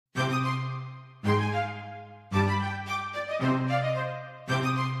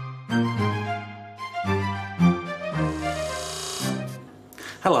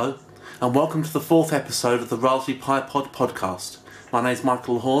Hello, and welcome to the fourth episode of the PiPod Podcast. My name's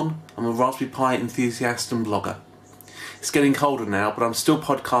Michael Horn. I'm a Raspberry Pi enthusiast and blogger. It's getting colder now, but I'm still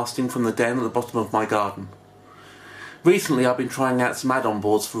podcasting from the den at the bottom of my garden. Recently I've been trying out some add-on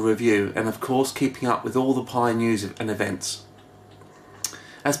boards for review and of course keeping up with all the Pi news and events.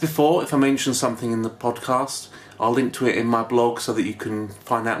 As before, if I mention something in the podcast, I'll link to it in my blog so that you can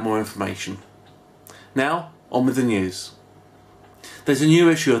find out more information. Now, on with the news. There's a new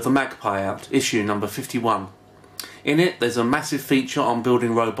issue of the Magpie out, issue number 51. In it, there's a massive feature on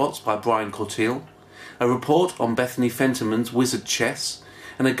building robots by Brian Corteil, a report on Bethany Fenterman's Wizard Chess,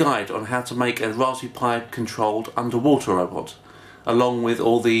 and a guide on how to make a Raspberry Pi controlled underwater robot, along with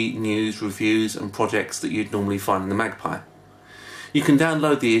all the news, reviews and projects that you'd normally find in the Magpie. You can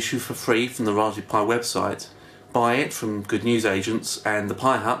download the issue for free from the Raspberry Pi website, buy it from good news agents and the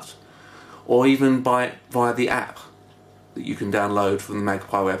Pi Hut, or even buy it via the app that you can download from the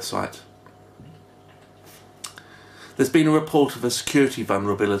Magpie website. There's been a report of a security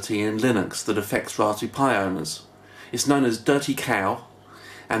vulnerability in Linux that affects Raspberry Pi owners. It's known as Dirty Cow,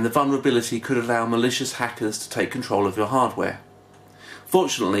 and the vulnerability could allow malicious hackers to take control of your hardware.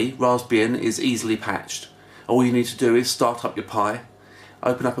 Fortunately, Raspbian is easily patched. All you need to do is start up your Pi,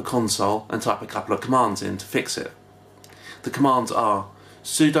 open up a console and type a couple of commands in to fix it. The commands are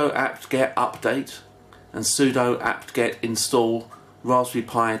sudo apt-get update and sudo apt-get install Raspberry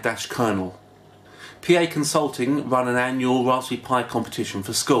Pi-kernel. PA Consulting run an annual Raspberry Pi competition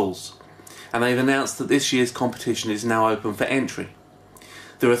for schools, and they've announced that this year's competition is now open for entry.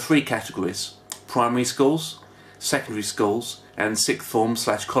 There are three categories: primary schools, secondary schools and sixth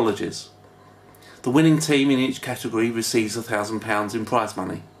form/colleges. The winning team in each category receives £1,000 in prize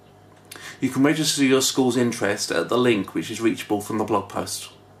money. You can register your school's interest at the link which is reachable from the blog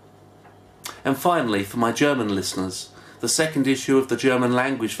post. And finally, for my German listeners, the second issue of the German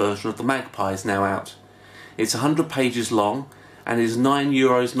language version of the Magpie is now out. It's 100 pages long and is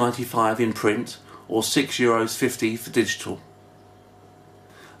 €9.95 in print or €6.50 for digital.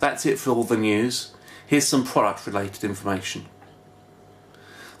 That's it for all the news. Here's some product related information.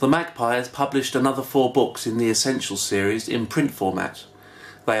 The Magpie has published another 4 books in the Essentials series in print format.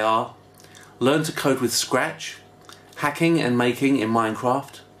 They are Learn to Code with Scratch, Hacking and Making in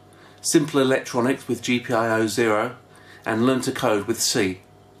Minecraft, Simple Electronics with GPIO 0, and Learn to Code with C.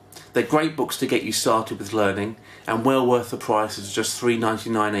 They're great books to get you started with learning and well worth the price of just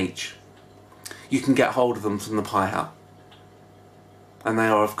 $3.99 each. You can get hold of them from the Pi Hut. And they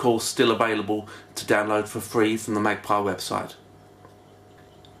are of course still available to download for free from the Magpie website.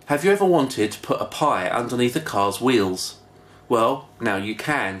 Have you ever wanted to put a Pi underneath a car's wheels? Well, now you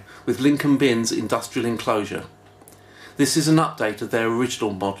can with Lincoln Bin's industrial enclosure. This is an update of their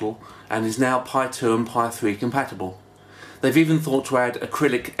original model and is now Pi 2 and Pi 3 compatible. They've even thought to add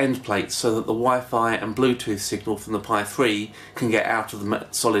acrylic end plates so that the Wi-Fi and Bluetooth signal from the Pi 3 can get out of the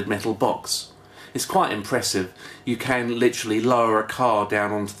solid metal box. It's quite impressive. You can literally lower a car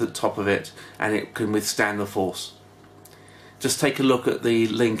down onto the top of it and it can withstand the force. Just take a look at the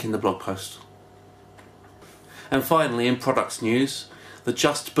link in the blog post. And finally, in products news, the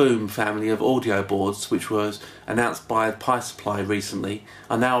Just Boom family of audio boards, which was announced by Pi Supply recently,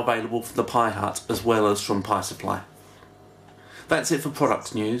 are now available from the Pi Hut as well as from Pi Supply. That's it for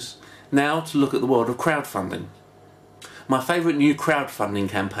products news. Now to look at the world of crowdfunding. My favourite new crowdfunding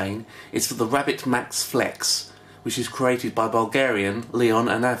campaign is for the Rabbit Max Flex, which is created by Bulgarian Leon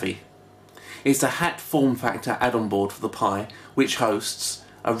Anavi. It's a hat form factor add-on board for the Pi, which hosts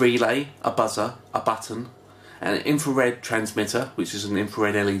a relay, a buzzer, a button, an infrared transmitter, which is an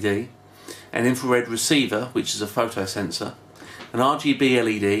infrared LED, an infrared receiver, which is a photo sensor, an RGB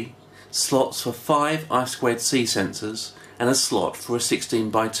LED, slots for 5 I2C sensors, and a slot for a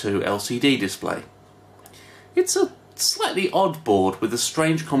 16:2 LCD display. It's a slightly odd board with a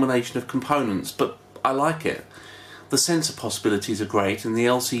strange combination of components, but I like it. The sensor possibilities are great and the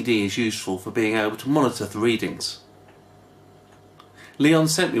LCD is useful for being able to monitor the readings. Leon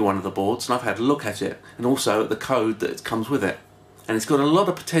sent me one of the boards and I've had a look at it, and also at the code that comes with it. And it's got a lot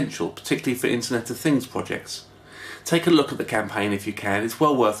of potential, particularly for Internet of Things projects. Take a look at the campaign if you can, it's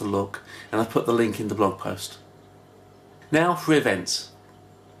well worth a look, and I've put the link in the blog post. Now for events.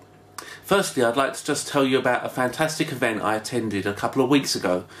 Firstly, I'd like to just tell you about a fantastic event I attended a couple of weeks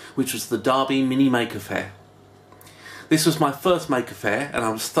ago, which was the Derby Mini Maker Fair. This was my first Maker Fair and I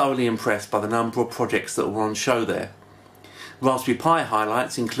was thoroughly impressed by the number of projects that were on show there. Raspberry Pi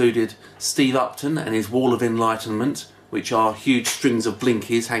highlights included Steve Upton and his Wall of Enlightenment, which are huge strings of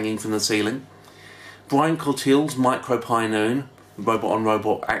blinkies hanging from the ceiling, Brian Corteil's Micro Pi Noon,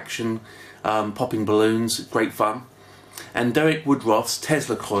 robot-on-robot action, popping balloons, great fun, and Derek Woodruff's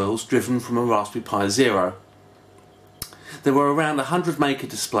Tesla coils driven from a Raspberry Pi Zero. There were around 100 maker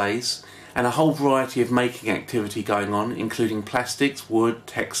displays and a whole variety of making activity going on, including plastics, wood,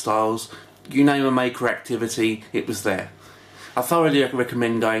 textiles, you name a maker activity, it was there. I thoroughly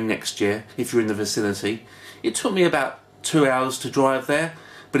recommend going next year if you're in the vicinity. It took me about 2 hours to drive there,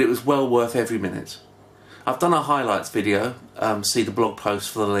 but it was well worth every minute. I've done a highlights video, see the blog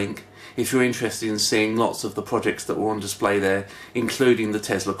post for the link, if you're interested in seeing lots of the projects that were on display there, including the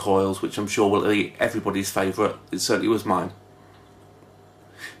Tesla coils, which I'm sure will be everybody's favourite. It certainly was mine.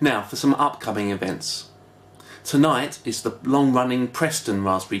 Now for some upcoming events. Tonight is the long-running Preston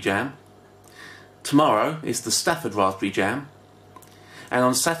Raspberry Jam. Tomorrow is the Stafford Raspberry Jam. And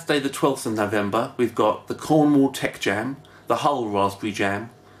on Saturday the 12th of November we've got the Cornwall Tech Jam, the Hull Raspberry Jam,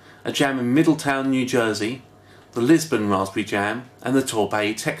 a jam in Middletown, New Jersey, the Lisbon Raspberry Jam and the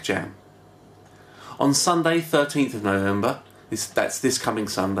Torbay Tech Jam. On Sunday 13th of November, that's this coming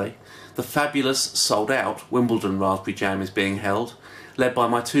Sunday, the fabulous sold-out Wimbledon Raspberry Jam is being held, led by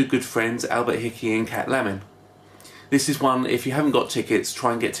my two good friends Albert Hickey and Kat Lamin. This is one, if you haven't got tickets,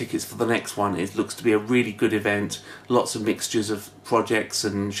 try and get tickets for the next one. It looks to be a really good event, lots of mixtures of projects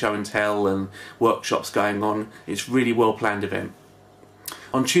and show and tell and workshops going on. It's a really well planned event.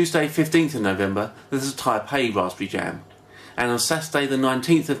 On Tuesday 15th of November there's a Taipei Raspberry Jam, and on Saturday the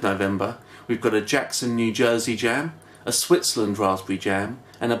 19th of November we've got a Jackson, New Jersey Jam, a Switzerland Raspberry Jam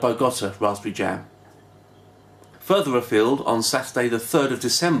and a Bogota Raspberry Jam. Further afield, on Saturday the 3rd of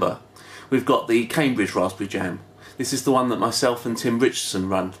December we've got the Cambridge Raspberry Jam. This is the one that myself and Tim Richardson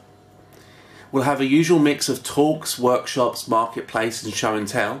run. We'll have a usual mix of talks, workshops, marketplace and show and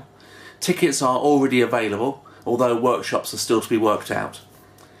tell. Tickets are already available, although workshops are still to be worked out.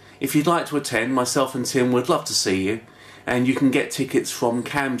 If you'd like to attend, myself and Tim would love to see you, and you can get tickets from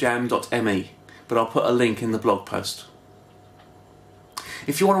camjam.me, but I'll put a link in the blog post.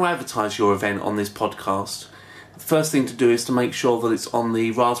 If you want to advertise your event on this podcast, the first thing to do is to make sure that it's on the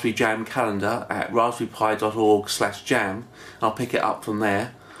Raspberry Jam calendar at raspberrypi.org/jam. I'll pick it up from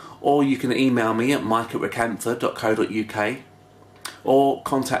there, or you can email me at mike@recantha.co.uk, or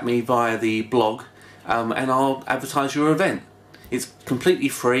contact me via the blog, and I'll advertise your event. It's completely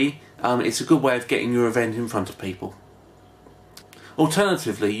free. It's a good way of getting your event in front of people.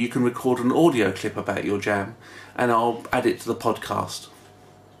 Alternatively, you can record an audio clip about your jam and I'll add it to the podcast.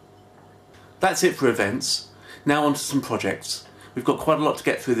 That's it for events. Now on to some projects. We've got quite a lot to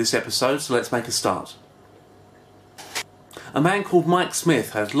get through this episode, so let's make a start. A man called Mike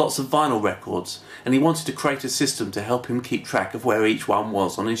Smith had lots of vinyl records and he wanted to create a system to help him keep track of where each one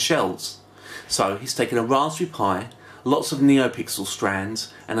was on his shelves. So he's taken a Raspberry Pi, lots of NeoPixel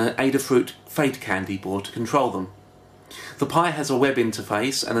strands and an Adafruit Fade Candy board to control them. The Pi has a web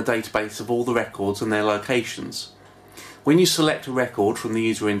interface and a database of all the records and their locations. When you select a record from the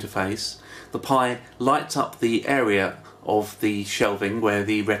user interface, the Pi lights up the area of the shelving where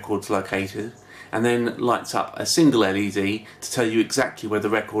the record's located and then lights up a single LED to tell you exactly where the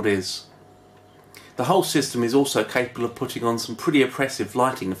record is. The whole system is also capable of putting on some pretty oppressive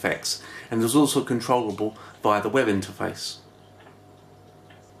lighting effects and is also controllable via the web interface.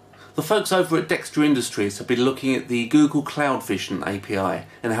 The folks over at Dexter Industries have been looking at the Google Cloud Vision API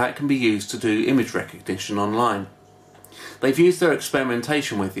and how it can be used to do image recognition online. They've used their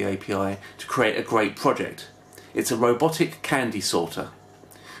experimentation with the API to create a great project. It's a robotic candy sorter.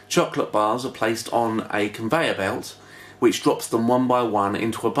 Chocolate bars are placed on a conveyor belt which drops them one by one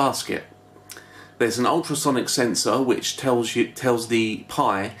into a basket. There's an ultrasonic sensor which tells the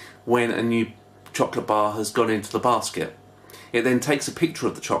Pi when a new chocolate bar has gone into the basket. It then takes a picture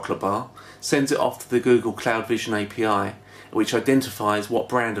of the chocolate bar, sends it off to the Google Cloud Vision API, which identifies what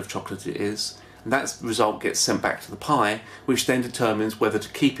brand of chocolate it is, and that result gets sent back to the Pi, which then determines whether to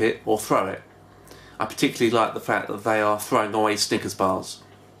keep it or throw it. I particularly like the fact that they are throwing away Snickers bars.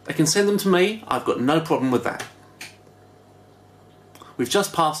 They can send them to me, I've got no problem with that. We've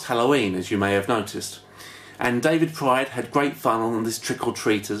just passed Halloween, as you may have noticed, and David Pride had great fun on this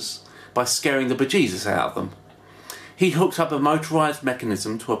trick-or-treaters by scaring the bejesus out of them. He hooked up a motorised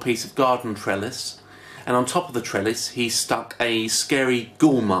mechanism to a piece of garden trellis, and on top of the trellis he stuck a scary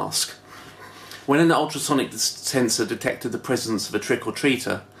ghoul mask. When an ultrasonic sensor detected the presence of a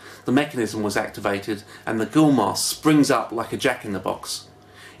trick-or-treater, the mechanism was activated and the ghoul mask springs up like a jack-in-the-box.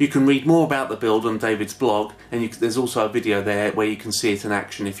 You can read more about the build on David's blog, and there's also a video there where you can see it in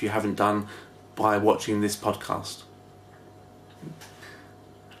action if you haven't done by watching this podcast.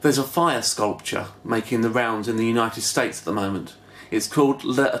 There's a fire sculpture making the rounds in the United States at the moment. It's called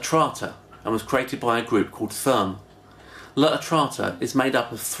La Atrata and was created by a group called Therm. La Atrata is made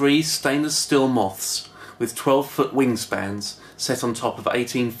up of 3 stainless steel moths with 12-foot wingspans set on top of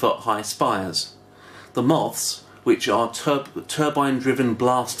 18-foot high spires. The moths, which are turbine-driven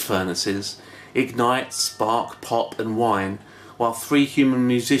blast furnaces, ignite, spark, pop and whine, while 3 human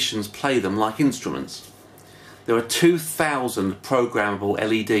musicians play them like instruments. There are 2,000 programmable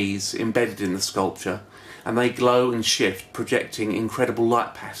LEDs embedded in the sculpture, and they glow and shift, projecting incredible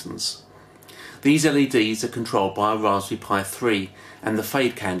light patterns. These LEDs are controlled by a Raspberry Pi 3 and the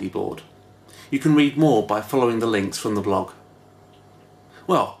Fade Candy board. You can read more by following the links from the blog.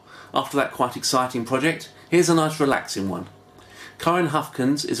 Well, after that quite exciting project, here's a nice relaxing one. Corin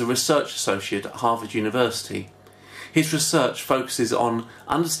Huffkins is a research associate at Harvard University. His research focuses on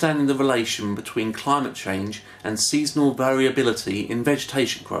understanding the relation between climate change and seasonal variability in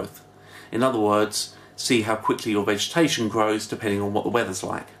vegetation growth. In other words, see how quickly your vegetation grows depending on what the weather's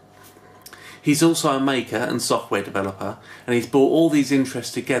like. He's also a maker and software developer, and he's brought all these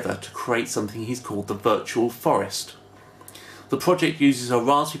interests together to create something he's called the virtual forest. The project uses a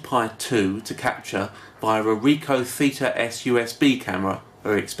Raspberry Pi 2 to capture, via a Ricoh Theta S USB camera, a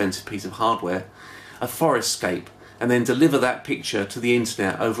very expensive piece of hardware, a forestscape, and then deliver that picture to the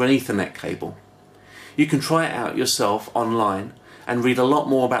internet over an Ethernet cable. You can try it out yourself online and read a lot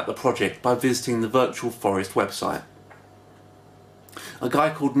more about the project by visiting the Virtual Forest website. A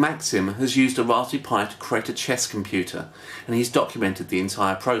guy called Maxim has used a Raspberry Pi to create a chess computer, and he's documented the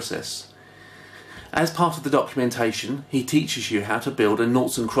entire process. As part of the documentation, he teaches you how to build a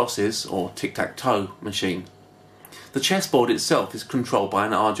noughts and crosses, or tic-tac-toe, machine. The chessboard itself is controlled by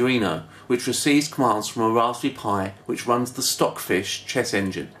an Arduino, which receives commands from a Raspberry Pi which runs the Stockfish chess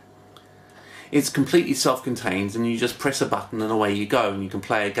engine. It's completely self-contained, and you just press a button and away you go, and you can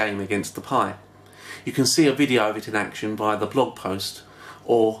play a game against the Pi. You can see a video of it in action via the blog post,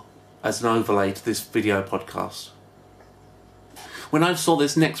 or as an overlay to this video podcast. When I saw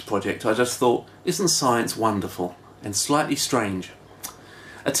this next project, I just thought, isn't science wonderful and slightly strange?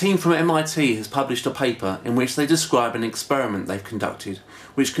 A team from MIT has published a paper in which they describe an experiment they've conducted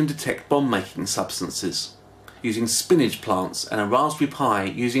which can detect bomb-making substances, using spinach plants and a Raspberry Pi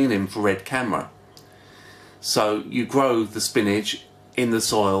using an infrared camera. So you grow the spinach in the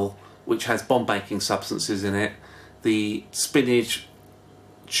soil which has bomb-making substances in it. The spinach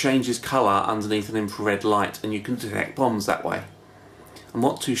changes colour underneath an infrared light, and you can detect bombs that way. I'm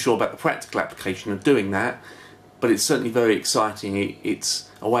not too sure about the practical application of doing that, but it's certainly very exciting. It's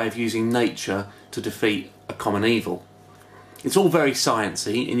a way of using nature to defeat a common evil. It's all very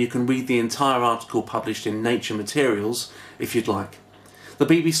sciencey, and you can read the entire article published in Nature Materials if you'd like. The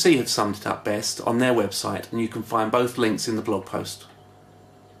BBC have summed it up best on their website, and you can find both links in the blog post.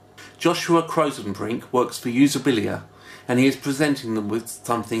 Joshua Crozenbrink works for Usabilia, and he is presenting them with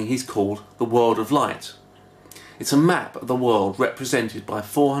something he's called the World of Light. It's a map of the world represented by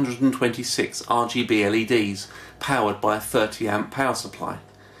 426 RGB LEDs powered by a 30 amp power supply.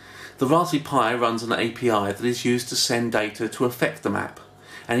 The Raspberry Pi runs an API that is used to send data to affect the map,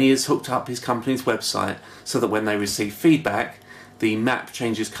 and he has hooked up his company's website so that when they receive feedback, the map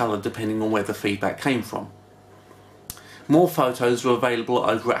changes colour depending on where the feedback came from. More photos are available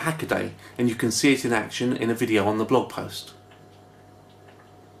over at Hackaday, and you can see it in action in a video on the blog post.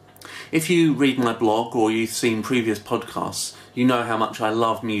 If you read my blog or you've seen previous podcasts, you know how much I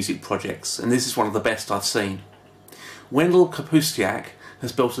love music projects, and this is one of the best I've seen. Wendell Kapustiak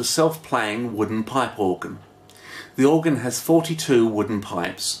has built a self-playing wooden pipe organ. The organ has 42 wooden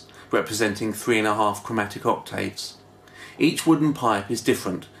pipes, representing 3.5 chromatic octaves. Each wooden pipe is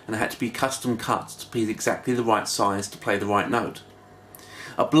different and had to be custom cut to be exactly the right size to play the right note.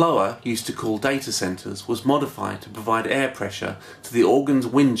 A blower used to cool data centres was modified to provide air pressure to the organ's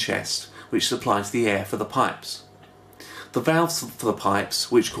wind chest, which supplies the air for the pipes. The valves for the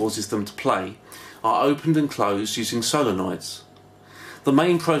pipes, which causes them to play, are opened and closed using solenoids. The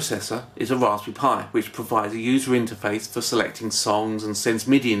main processor is a Raspberry Pi, which provides a user interface for selecting songs and sends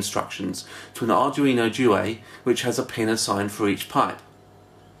MIDI instructions to an Arduino Due, which has a pin assigned for each pipe.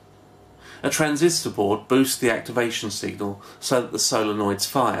 A transistor board boosts the activation signal so that the solenoids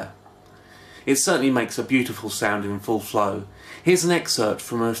fire. It certainly makes a beautiful sound in full flow. Here's an excerpt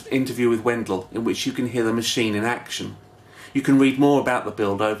from an interview with Wendell in which you can hear the machine in action. You can read more about the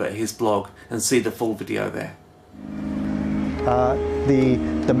build over at his blog and see the full video there.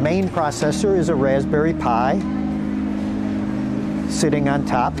 The main processor is a Raspberry Pi sitting on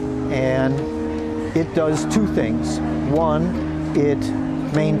top, and it does two things. One, it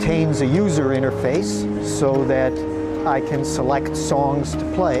maintains a user interface so that I can select songs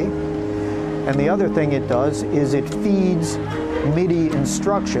to play, and the other thing it does is it feeds MIDI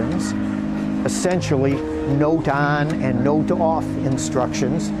instructions, essentially note on and note off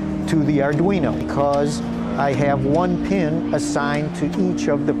instructions, to the Arduino because I have one pin assigned to each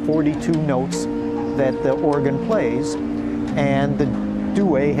of the 42 notes that the organ plays, and the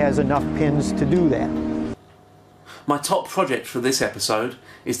Dewey has enough pins to do that. My top project for this episode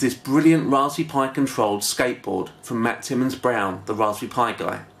is this brilliant Raspberry Pi controlled skateboard from Matt Timmons Brown, the Raspberry Pi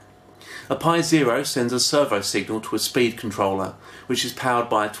guy. A Pi Zero sends a servo signal to a speed controller, which is powered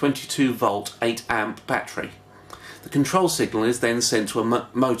by a 22 volt 8 amp battery. The control signal is then sent to a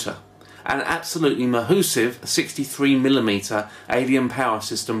motor, an absolutely mahoosive 63mm Alien Power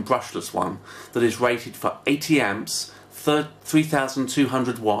System brushless one that is rated for 80 amps,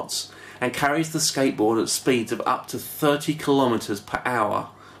 3200 watts, and carries the skateboard at speeds of up to 30 kilometers per hour,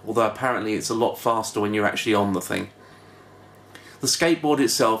 although apparently it's a lot faster when you're actually on the thing. The skateboard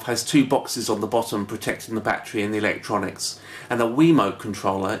itself has two boxes on the bottom protecting the battery and the electronics, and the Wiimote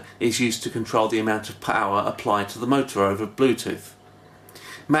controller is used to control the amount of power applied to the motor over Bluetooth.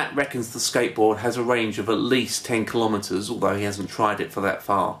 Matt reckons the skateboard has a range of at least 10 kilometers, although he hasn't tried it for that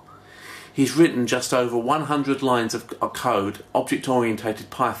far. He's written just over 100 lines of code, object-oriented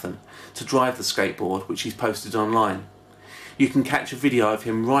Python, to drive the skateboard, which he's posted online. You can catch a video of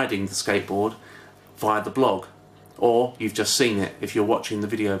him riding the skateboard via the blog, or you've just seen it if you're watching the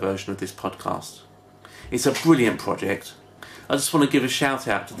video version of this podcast. It's a brilliant project. I just want to give a shout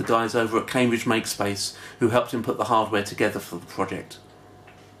out to the guys over at Cambridge Makespace who helped him put the hardware together for the project.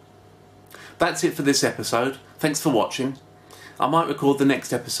 That's it for this episode. Thanks for watching. I might record the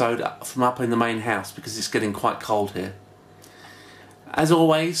next episode from up in the main house because it's getting quite cold here. As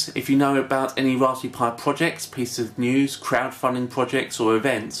always, if you know about any Raspberry Pi projects, pieces of news, crowdfunding projects or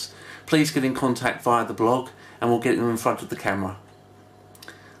events, please get in contact via the blog and we'll get them in front of the camera.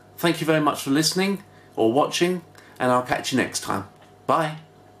 Thank you very much for listening or watching, and I'll catch you next time. Bye.